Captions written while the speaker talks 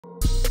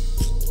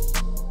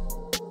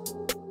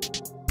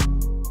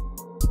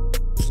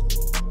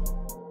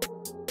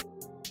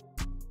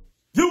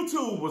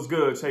was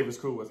good, Chavis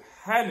crew? What's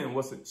happening?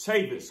 What's the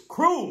Chavis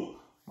crew?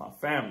 My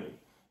family.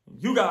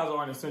 You guys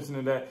aren't attention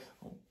to that.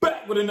 I'm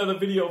back with another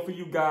video for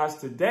you guys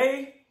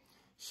today,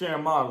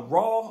 sharing my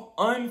raw,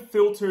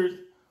 unfiltered,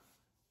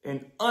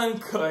 and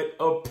uncut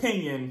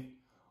opinion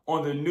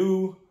on the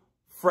new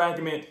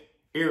Fragment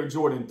Air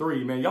Jordan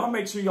 3, man. Y'all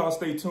make sure y'all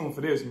stay tuned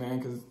for this, man,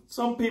 because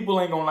some people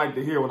ain't gonna like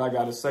to hear what I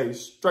gotta say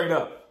straight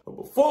up. But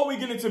before we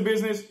get into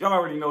business, y'all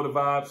already know the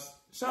vibes.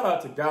 Shout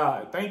out to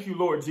God. Thank you,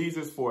 Lord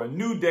Jesus, for a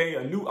new day,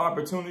 a new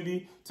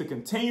opportunity to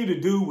continue to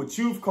do what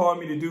you've called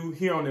me to do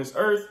here on this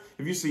earth.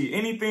 If you see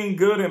anything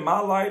good in my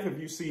life, if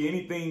you see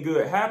anything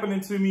good happening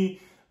to me,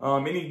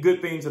 any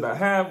good things that I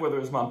have, whether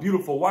it's my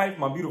beautiful wife,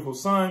 my beautiful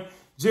son,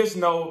 just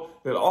know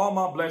that all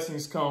my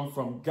blessings come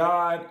from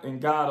God and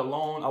God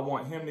alone. I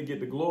want him to get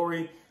the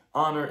glory,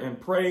 honor,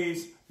 and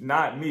praise,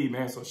 not me,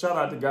 man. So shout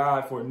out to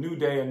God for a new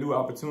day, a new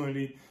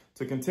opportunity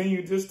to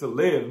continue just to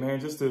live,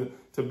 man, just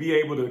to be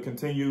able to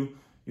continue,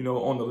 you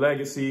know, on the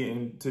legacy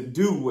and to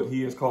do what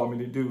he has called me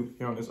to do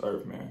here on this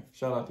earth, man.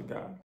 Shout out to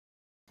God.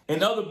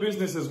 And other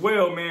business as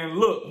well, man.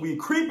 Look, we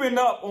creeping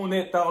up on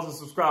that 1,000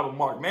 subscriber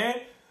mark, man.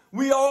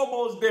 We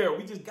almost there.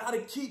 We just got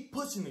to keep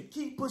pushing it,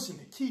 keep pushing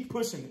it, keep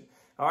pushing it.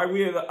 All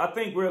right, I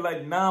think we're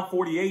like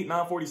 948,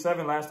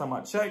 947 last time I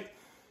checked.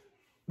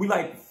 We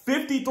like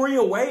 53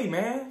 away,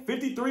 man.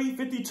 53,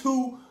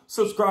 52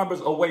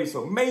 subscribers away.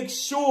 So make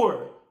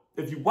sure,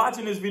 if you're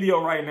watching this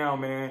video right now,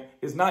 man,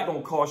 it's not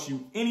going to cost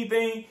you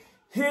anything.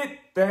 Hit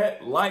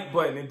that like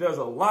button. It does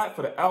a lot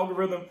for the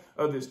algorithm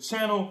of this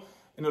channel,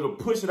 and it'll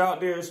push it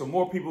out there so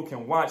more people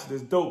can watch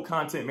this dope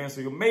content, man.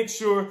 So you'll make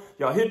sure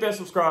y'all hit that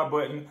subscribe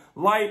button,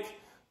 like,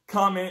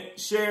 comment,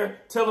 share,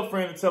 tell a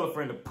friend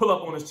to pull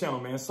up on this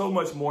channel, man. So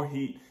much more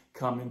heat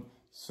coming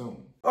soon.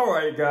 All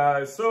right,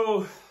 guys.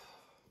 So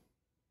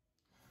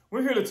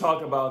we're here to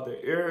talk about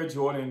the Air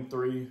Jordan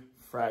 3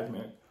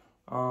 Fragment.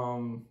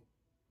 I'm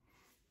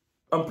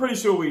pretty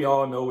sure we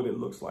all know what it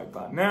looks like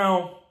by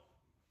now.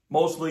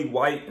 Mostly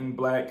white and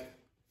black,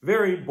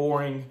 very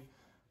boring,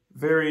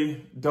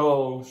 very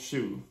dull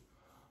shoe.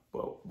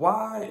 But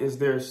why is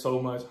there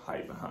so much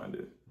hype behind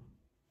it?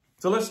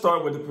 So let's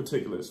start with the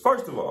particulars.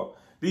 First of all,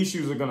 these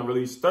shoes are going to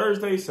release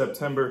Thursday,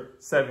 September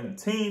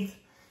 17th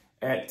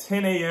at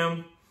 10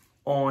 a.m.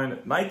 on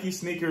Nike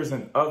Sneakers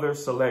and other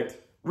select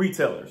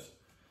retailers.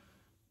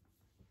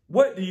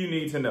 What do you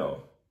need to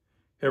know?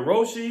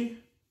 Hiroshi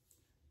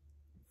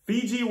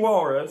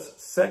Fujiwara's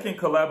second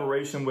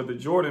collaboration with the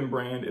Jordan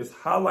brand is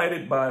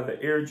highlighted by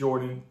the Air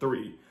Jordan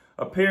 3,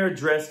 a pair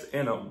dressed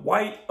in a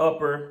white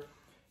upper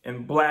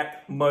and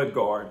black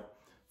mudguard.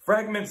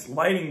 Fragment's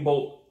lightning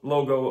bolt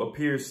logo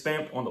appears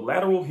stamped on the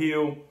lateral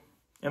heel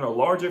in a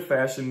larger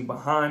fashion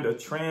behind a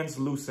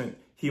translucent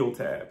heel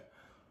tab.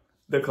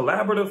 The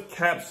collaborative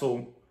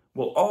capsule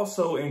will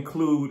also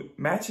include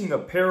matching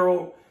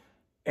apparel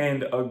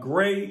and a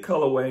gray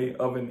colorway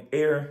of an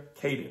Air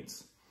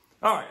Cadence.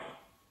 All right.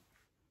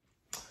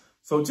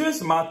 So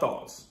just my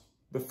thoughts.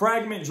 The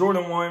Fragment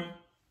Jordan 1,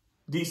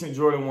 decent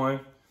Jordan 1,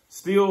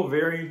 still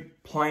very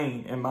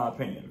plain in my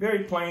opinion.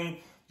 Very plain,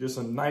 just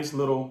a nice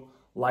little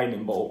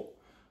lightning bolt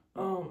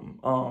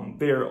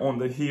there on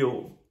the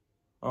heel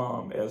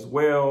as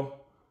well.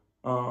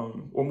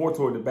 Or more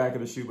toward the back of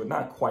the shoe, but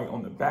not quite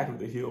on the back of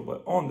the heel,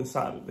 but on the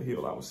side of the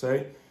heel, I would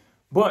say.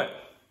 But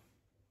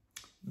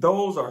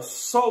those are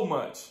so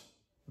much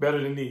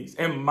better than these.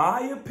 In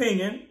my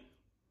opinion,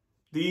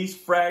 these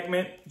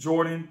Fragment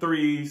Jordan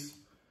 3s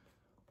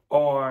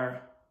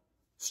are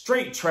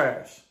straight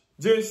trash.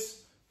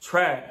 Just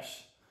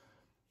trash.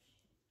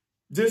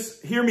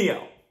 Just hear me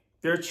out.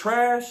 They're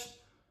trash,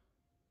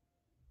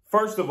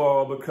 first of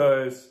all,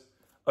 because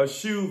a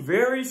shoe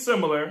very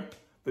similar,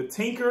 the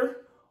Tinker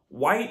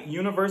White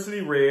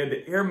University Red,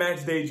 the Air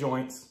Max Day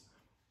joints,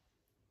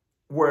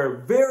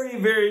 were very,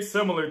 very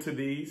similar to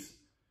these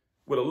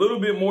with a little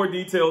bit more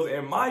details.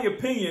 In my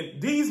opinion,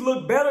 these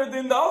look better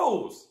than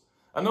those.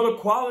 I know the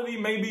quality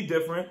may be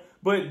different,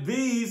 but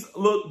these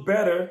look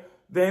better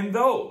than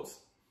those.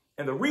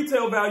 And the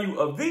retail value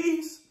of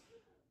these,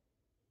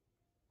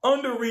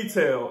 under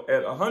retail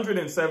at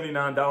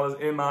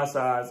 $179 in my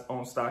size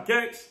on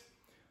StockX.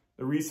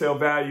 The resale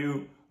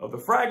value of the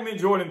Fragment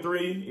Jordan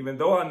 3, even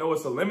though I know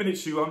it's a limited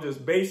shoe, I'm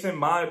just basing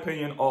my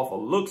opinion off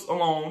of looks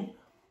alone.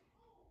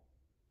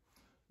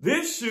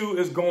 This shoe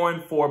is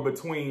going for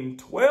between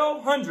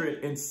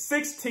 $1,200 and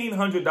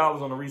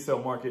 $1,600 on the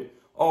resale market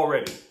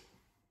already.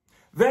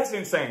 That's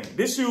insane.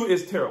 This shoe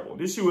is terrible.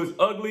 This shoe is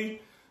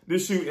ugly.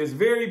 This shoe is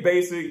very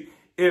basic.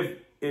 If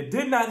it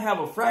did not have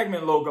a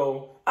Fragment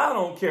logo, I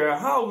don't care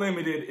how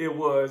limited it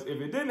was.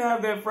 If it didn't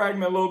have that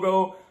Fragment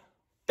logo,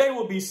 they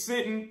would be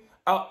sitting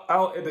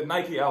out at the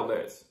Nike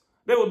outlets.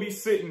 They would be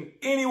sitting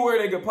anywhere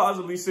they could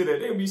possibly sit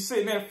at. They would be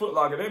sitting at Foot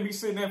Locker. They'd be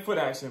sitting at Foot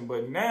Action.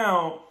 But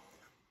now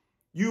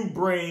you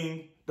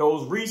bring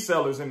those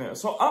resellers in there.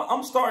 So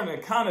I'm starting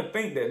to kind of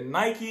think that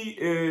Nike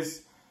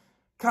is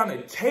kind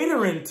of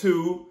catering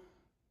to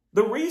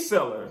the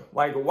reseller.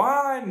 Like,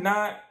 why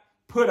not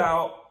put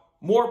out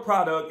more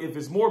product if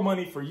it's more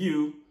money for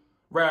you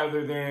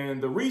rather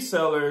than the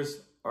resellers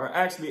are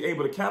actually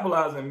able to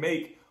capitalize and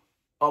make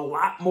a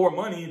lot more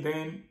money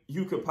than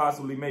you could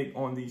possibly make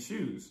on these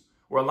shoes,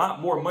 or a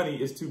lot more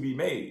money is to be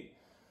made.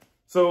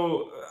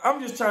 So I'm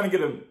just trying to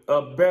get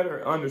a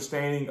better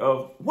understanding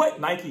of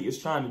what Nike is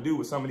trying to do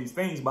with some of these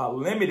things by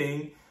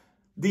limiting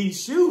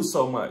these shoes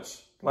so much.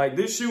 Like,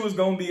 this shoe is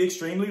going to be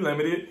extremely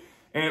limited,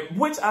 and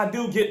which I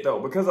do get though,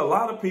 because a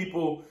lot of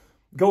people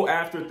go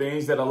after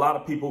things that a lot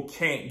of people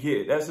can't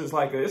get. That's just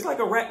like it's like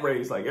a rat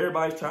race. Like,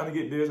 everybody's trying to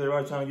get this,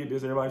 everybody's trying to get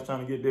this, everybody's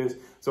trying to get this.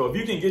 So if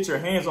you can get your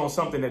hands on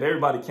something that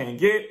everybody can't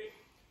get,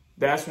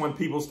 that's when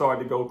people start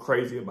to go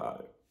crazy about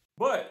it.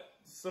 But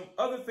some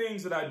other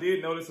things that I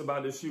did notice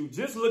about this shoe,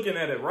 just looking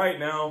at it right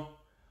now,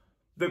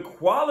 the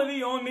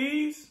quality on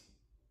these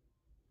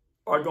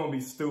are going to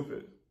be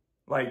stupid.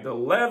 Like, the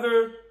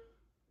leather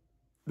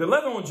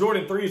on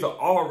Jordan 3s are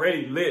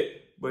already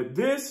lit, but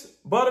this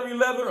buttery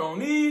leather on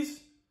these,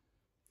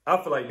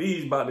 I feel like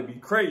these about to be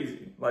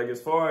crazy. Like,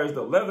 as far as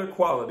the leather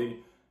quality,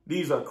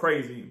 these are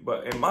crazy.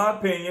 But in my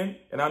opinion,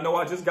 and I know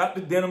I just got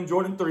the denim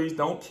Jordan 3s,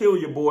 don't kill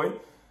your boy,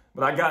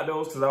 but I got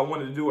those because I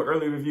wanted to do an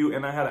early review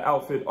and I had an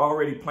outfit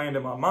already planned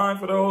in my mind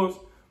for those.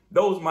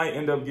 Those might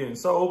end up getting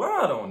sold,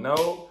 I don't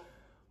know.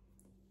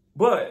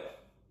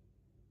 But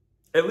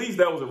at least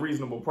that was a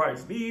reasonable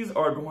price. These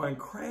are going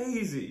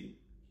crazy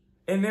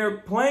and they're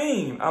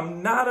plain.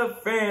 I'm not a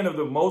fan of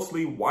the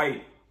mostly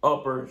white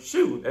upper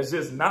shoe. That's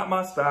just not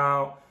my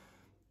style.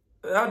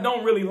 I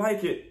don't really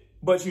like it.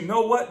 But you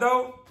know what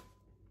though?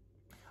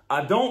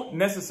 I don't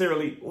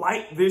necessarily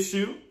like this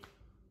shoe,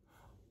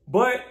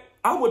 but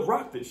I would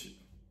rock this shoe.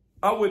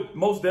 I would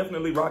most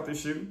definitely rock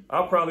this shoe.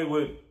 I probably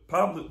would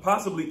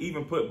possibly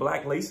even put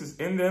black laces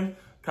in them,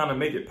 kind of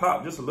make it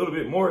pop just a little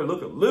bit more,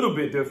 look a little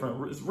bit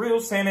different. It's real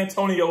San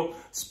Antonio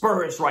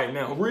Spurs right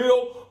now.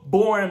 Real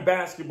boring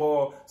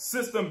basketball,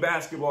 system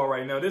basketball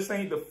right now. This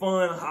ain't the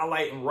fun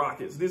highlighting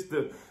Rockets. This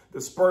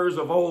the Spurs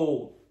of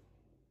old.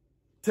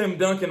 Tim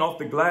Duncan off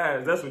the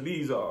glass. That's what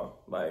these are.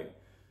 Like,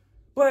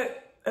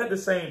 but at the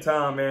same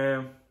time,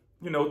 man,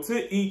 you know,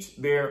 to each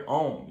their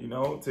own, you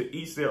know, to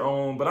each their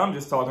own. But I'm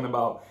just talking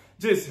about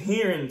just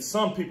hearing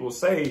some people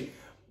say,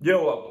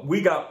 yo,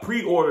 we got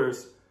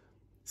pre-orders,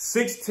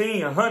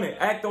 1,600,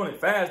 act on it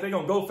fast. They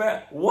gonna go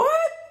fast. What?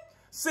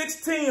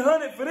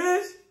 1,600 for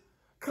this?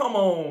 Come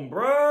on,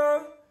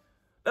 bruh.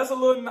 That's a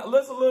little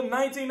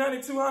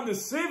 1992 Honda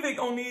Civic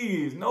on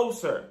these. No,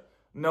 sir.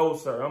 No,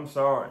 sir. I'm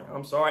sorry.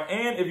 I'm sorry.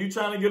 And if you're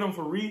trying to get them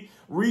for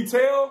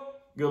retail,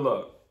 good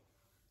luck.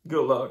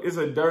 Good luck. It's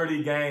a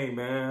dirty game,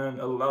 man.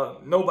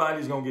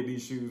 Nobody's going to get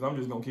these shoes. I'm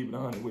just going to keep it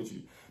 100 with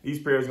you. These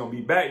pairs going to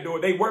be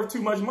backdoor. They worth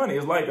too much money.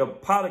 It's like a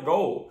pot of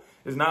gold.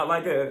 It's not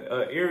like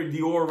a Air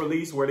Dior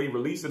release where they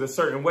release it a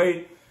certain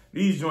way.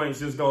 These joints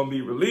just going to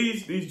be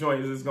released. These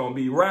joints is going to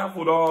be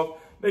raffled off.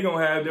 They're going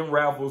to have them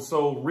raffles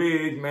so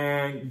rigged,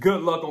 man.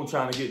 Good luck on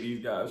trying to get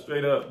these guys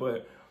straight up.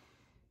 But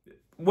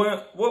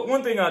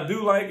one thing I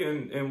do like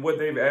and what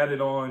they've added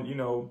on, you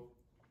know,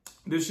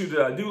 this shoe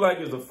that I do like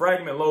is the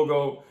Fragment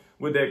logo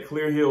with that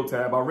clear heel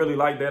tab. I really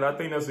like that. I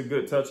think that's a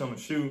good touch on the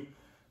shoe.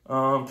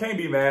 Can't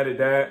be mad at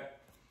that.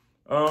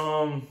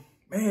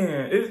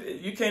 Man,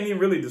 you can't even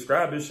really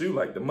describe this shoe.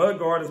 Like, the mud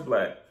guard is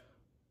black.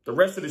 The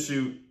rest of the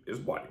shoe is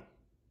white.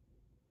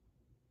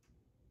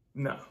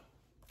 No.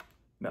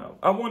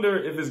 I wonder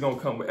if it's going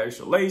to come with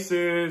extra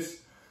laces.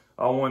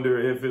 I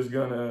wonder if it's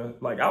going to,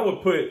 like, I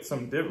would put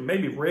some different,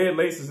 maybe red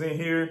laces in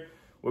here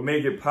would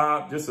make it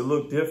pop just to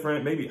look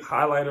different. Maybe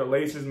highlighter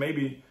laces,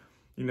 maybe,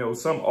 you know,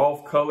 some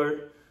off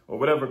color or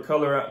whatever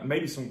color,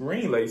 maybe some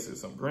green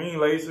laces,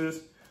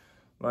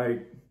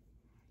 like,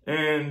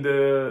 and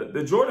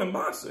the Jordan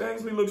box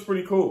actually looks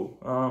pretty cool.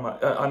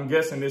 I'm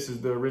guessing this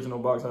is the original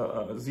box.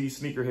 Z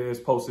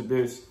Sneakerheads posted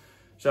this.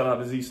 Shout out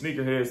to Z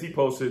Sneakerheads. He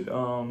posted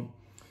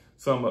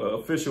some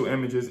official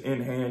images,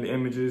 in-hand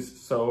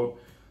images. So,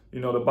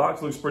 you know, the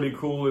box looks pretty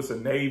cool. It's a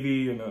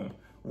navy and a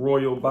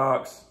royal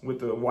box with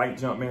the white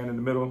Jumpman in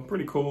the middle.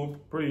 Pretty cool,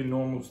 pretty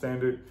normal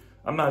standard.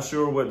 I'm not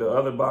sure what the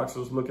other box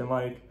was looking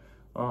like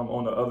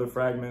on the other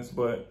Fragments,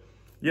 but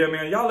yeah,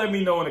 man, y'all let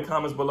me know in the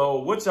comments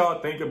below what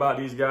y'all think about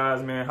these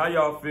guys, man. How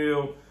y'all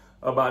feel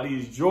about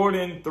these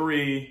Jordan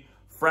 3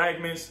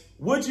 Fragments?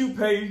 Would you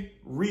pay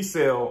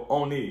resale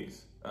on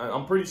these?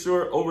 I'm pretty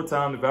sure over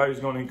time the value is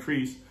going to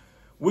increase.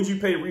 Would you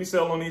pay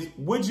resale on these?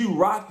 Would you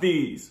rock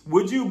these?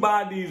 Would you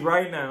buy these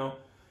right now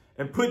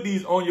and put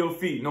these on your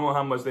feet knowing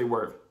how much they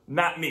worth?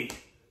 Not me.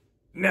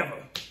 Never.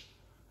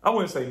 I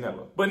wouldn't say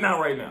never, but not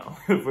right now.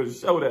 For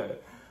sure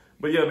that.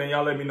 But yeah, man,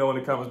 y'all let me know in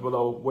the comments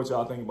below what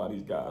y'all think about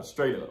these guys,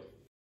 straight up.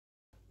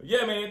 But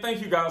yeah, man, thank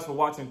you guys for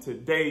watching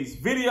today's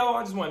video.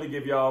 I just wanted to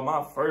give y'all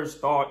my first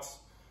thoughts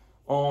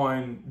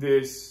on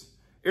this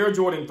Air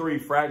Jordan 3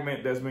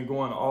 Fragment that's been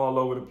going all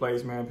over the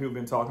place, man. People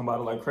been talking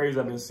about it like crazy.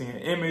 I've been seeing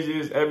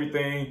images,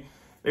 everything.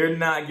 They're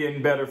not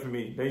getting better for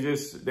me.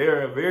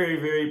 They're a very,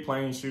 very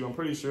plain shoe. I'm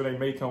pretty sure they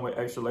may come with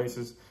extra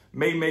laces,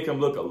 may make them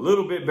look a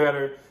little bit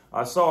better.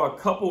 I saw a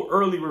couple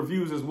early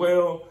reviews as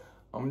well.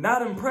 I'm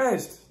not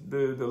impressed.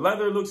 The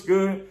leather looks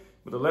good,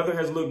 but the leather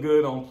has looked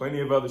good on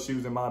plenty of other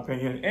shoes in my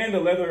opinion. And the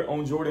leather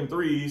on Jordan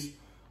 3s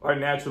are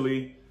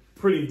naturally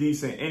pretty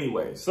decent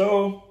anyway.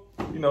 So,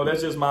 you know,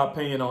 that's just my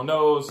opinion on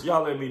those.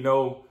 Y'all let me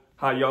know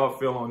how y'all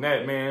feel on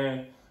that,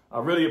 man. I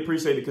really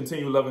appreciate the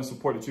continued love and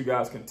support that you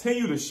guys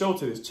continue to show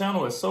to this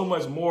channel. There's so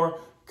much more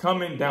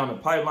coming down the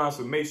pipeline,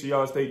 so make sure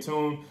y'all stay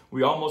tuned.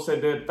 We almost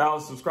at that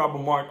 1,000 subscriber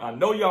mark. I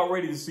know y'all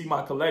ready to see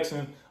my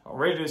collection. I'm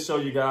ready to show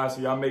you guys,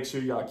 so y'all make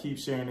sure y'all keep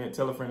sharing it.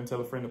 Tell a friend and tell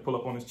a friend to pull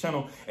up on this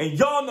channel. And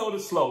y'all know the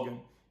slogan: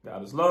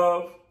 God is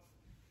love.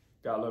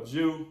 God loves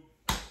you.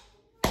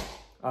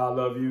 I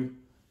love you.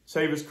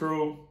 Chavis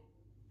crew.